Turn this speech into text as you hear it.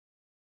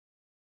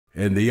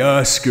And the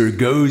Oscar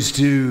goes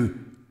to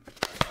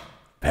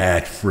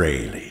Pat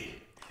Fraley.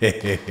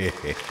 Thanks,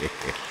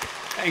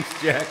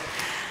 Jack.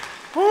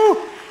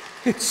 Oh,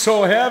 it's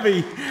so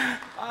heavy.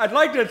 I'd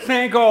like to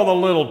thank all the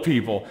little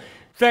people.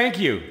 Thank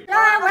you.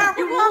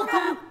 You're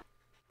welcome.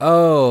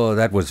 Oh,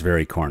 that was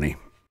very corny.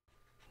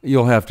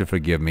 You'll have to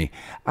forgive me.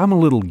 I'm a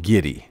little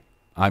giddy.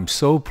 I'm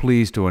so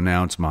pleased to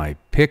announce my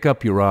Pick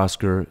Up Your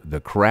Oscar, the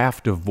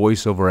Craft of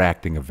Voiceover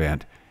Acting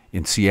event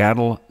in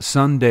Seattle,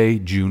 Sunday,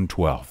 June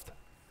 12th.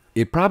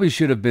 It probably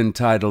should have been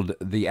titled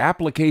The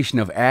Application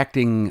of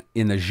Acting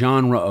in the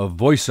Genre of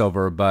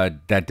Voiceover,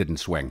 but that didn't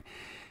swing.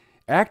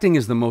 Acting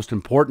is the most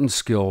important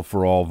skill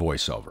for all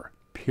voiceover,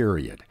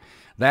 period.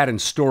 That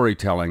and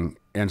storytelling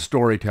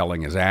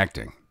is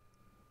acting.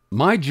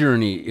 My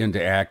journey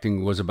into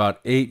acting was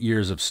about 8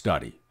 years of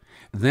study.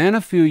 Then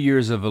a few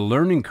years of a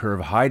learning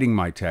curve hiding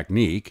my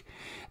technique,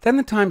 then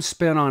the time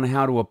spent on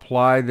how to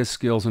apply the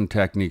skills and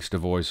techniques to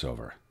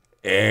voiceover.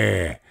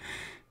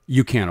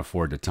 You can't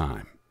afford the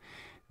time.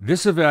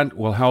 This event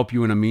will help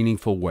you in a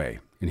meaningful way,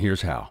 and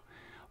here's how.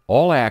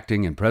 All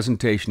acting and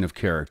presentation of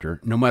character,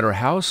 no matter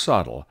how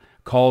subtle,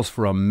 calls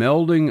for a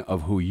melding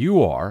of who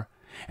you are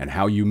and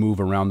how you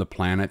move around the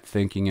planet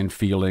thinking and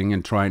feeling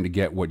and trying to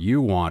get what you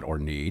want or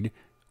need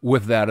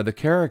with that of the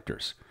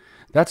characters.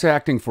 That's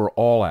acting for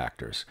all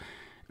actors.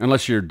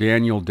 Unless you're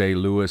Daniel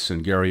Day-Lewis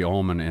and Gary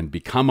Oldman and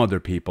become other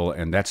people,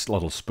 and that's a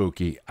little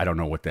spooky. I don't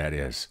know what that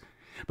is.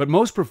 But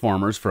most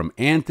performers, from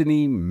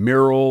Anthony,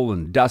 Meryl,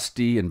 and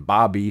Dusty, and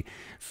Bobby,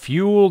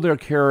 fuel their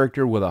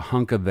character with a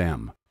hunk of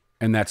them.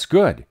 And that's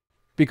good,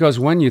 because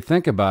when you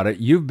think about it,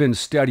 you've been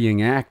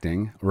studying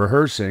acting,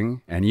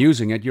 rehearsing, and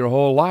using it your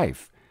whole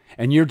life,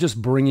 and you're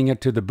just bringing it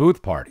to the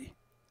booth party.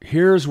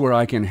 Here's where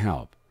I can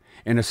help,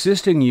 in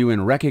assisting you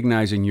in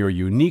recognizing your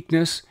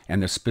uniqueness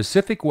and the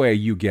specific way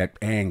you get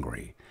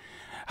angry,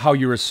 how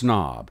you're a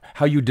snob,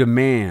 how you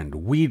demand,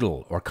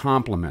 wheedle, or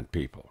compliment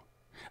people.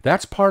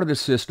 That's part of the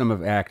system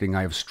of acting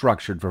I have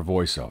structured for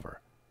voiceover.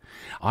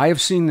 I have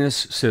seen this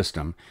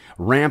system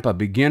ramp a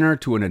beginner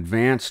to an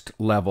advanced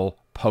level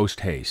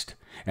post-haste,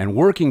 and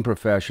working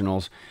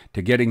professionals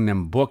to getting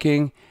them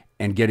booking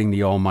and getting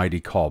the almighty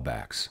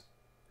callbacks.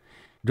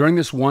 During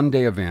this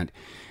one-day event,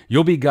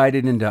 you'll be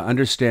guided into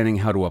understanding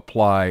how to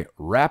apply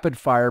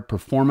rapid-fire,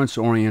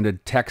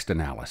 performance-oriented text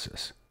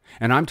analysis.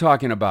 And I'm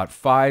talking about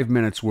 5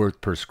 minutes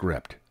worth per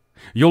script.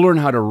 You'll learn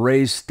how to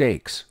raise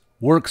stakes,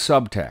 work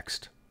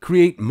subtext,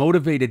 create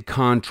motivated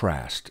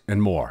contrast,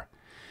 and more.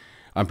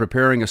 I'm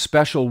preparing a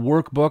special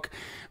workbook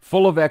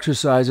full of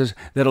exercises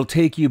that'll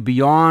take you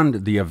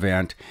beyond the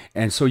event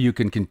and so you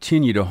can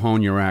continue to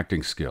hone your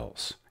acting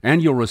skills.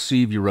 And you'll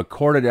receive your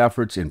recorded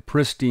efforts in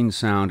pristine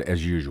sound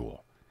as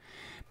usual.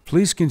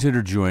 Please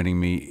consider joining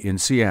me in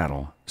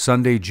Seattle,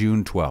 Sunday,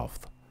 June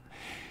 12th.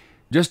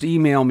 Just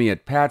email me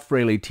at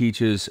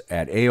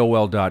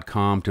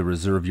patfraleyteaches@aol.com to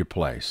reserve your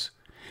place.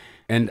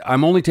 And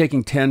I'm only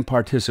taking 10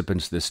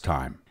 participants this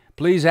time.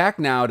 Please act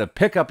now to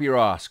pick up your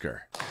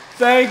Oscar.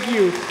 Thank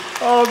you.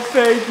 Oh,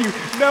 thank you.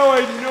 Now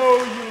I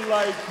know you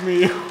like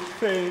me.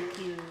 Thank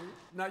you.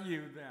 Not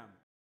you, them.